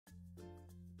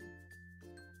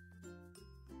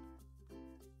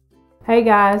Hey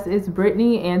guys, it's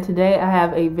Brittany, and today I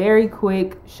have a very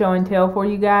quick show and tell for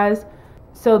you guys.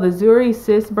 So the Zury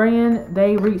Sis brand,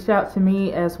 they reached out to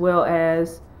me as well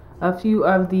as a few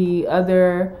of the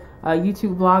other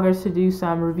YouTube vloggers to do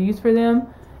some reviews for them,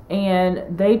 and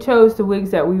they chose the wigs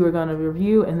that we were going to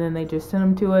review, and then they just sent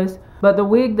them to us. But the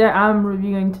wig that I'm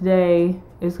reviewing today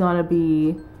is going to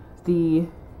be the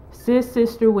Sis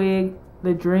Sister wig,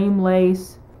 the Dream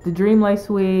Lace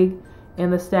wig, in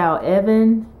the style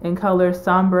Evan, in color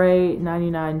Sombre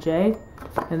 99J.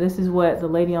 And this is what the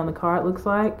lady on the card looks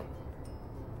like.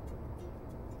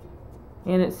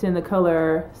 And it's in the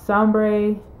color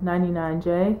Sombre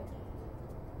 99J.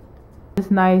 This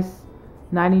nice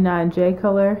 99J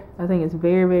color. I think it's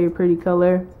very, very pretty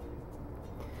color.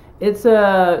 It's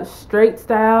a straight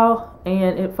style,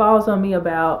 and it falls on me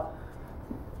about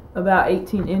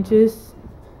 18 inches.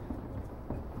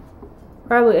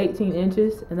 Probably 18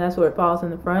 inches, and that's where it falls in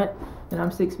the front, and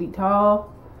I'm 6 feet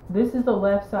tall. This is the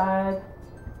left side,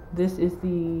 this is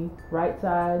the right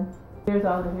side. Here's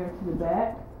all the hair to the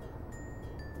back.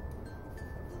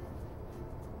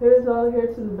 Here's all the hair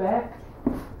to the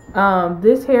back.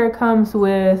 This hair comes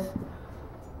with,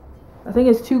 I think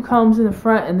it's 2 combs in the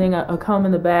front and then a comb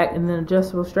in the back and then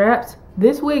adjustable straps.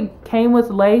 This wig came with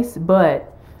lace, but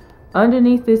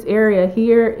underneath this area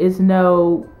here is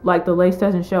no, like, the lace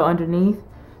doesn't show underneath,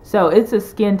 so it's a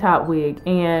skin top wig.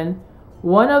 And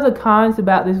one of the cons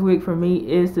about this wig for me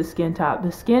is the skin top.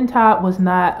 The skin top was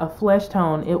not a flesh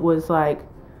tone, it was like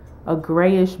a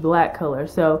grayish black color,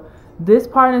 so this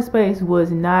part in space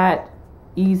was not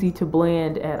easy to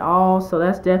blend at all, so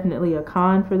that's definitely a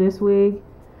con for this wig.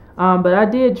 But I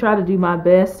did try to do my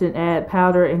best and add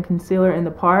powder and concealer in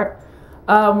the part.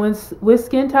 With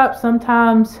skin top,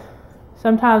 sometimes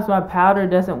my powder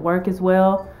doesn't work as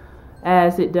well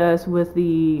as it does with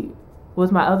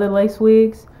my other lace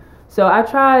wigs. So I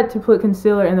tried to put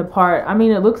concealer in the part. I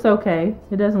mean, it looks okay.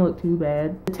 It doesn't look too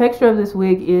bad. The texture of this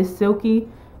wig is silky.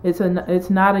 It's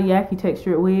not a yucky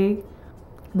textured wig.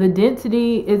 The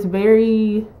density is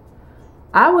very,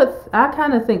 I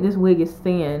kind of think this wig is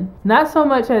thin. Not so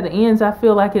much at the ends. I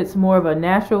feel like it's more of a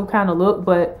natural kind of look,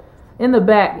 but in the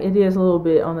back, it is a little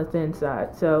bit on the thin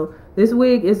side. So this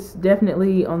wig is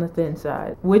definitely on the thin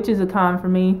side, which is a con for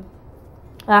me.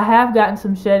 I have gotten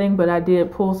some shedding, but I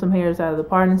did pull some hairs out of the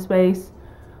parting space.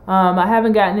 I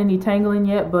haven't gotten any tangling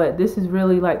yet, but this is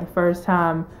really like the first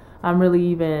time I'm really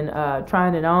even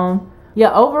trying it on.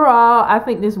 Yeah, overall, I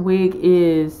think this wig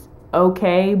is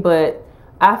okay, but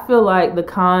I feel like the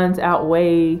cons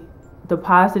outweigh the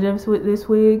positives with this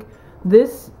wig.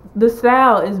 The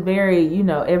style is very, you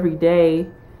know, everyday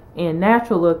and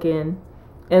natural looking,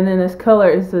 and then this color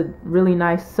is a really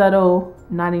nice subtle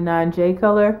 99J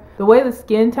color. The way the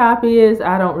skin top is,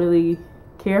 I don't really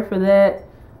care for that,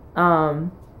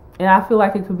 and I feel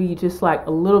like it could be just like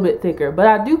a little bit thicker, but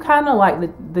I do kind of like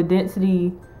the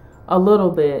density a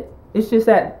little bit. It's just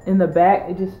that in the back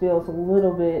it just feels a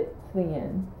little bit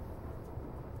thin.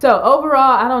 So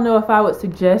overall, I don't know if I would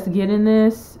suggest getting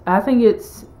this. I think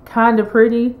it's kind of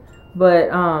pretty, but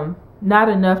not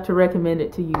enough to recommend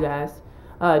it to you guys,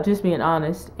 just being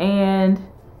honest. And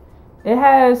it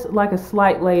has like a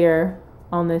slight layer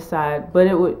on this side, but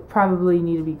it would probably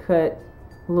need to be cut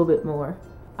a little bit more.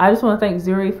 I just want to thank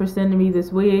Zury for sending me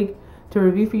this wig to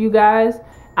review for you guys.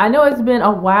 I know it's been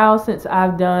a while since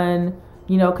I've done,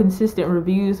 you know, consistent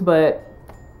reviews, but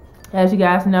as you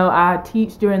guys know, I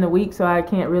teach during the week, so I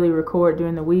can't really record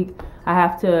during the week. I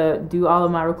have to do all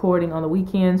of my recording on the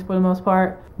weekends for the most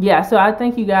part. Yeah, so I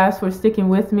thank you guys for sticking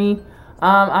with me.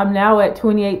 I'm now at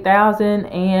 28,000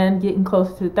 and getting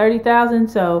close to 30,000.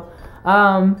 So,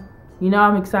 you know,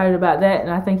 I'm excited about that, and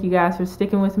I thank you guys for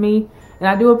sticking with me. And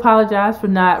I do apologize for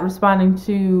not responding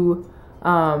to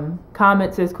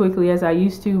comments as quickly as I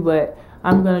used to, but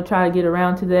I'm going to try to get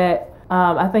around to that.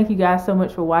 I thank you guys so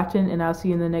much for watching, and I'll see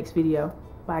you in the next video.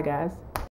 Bye, guys.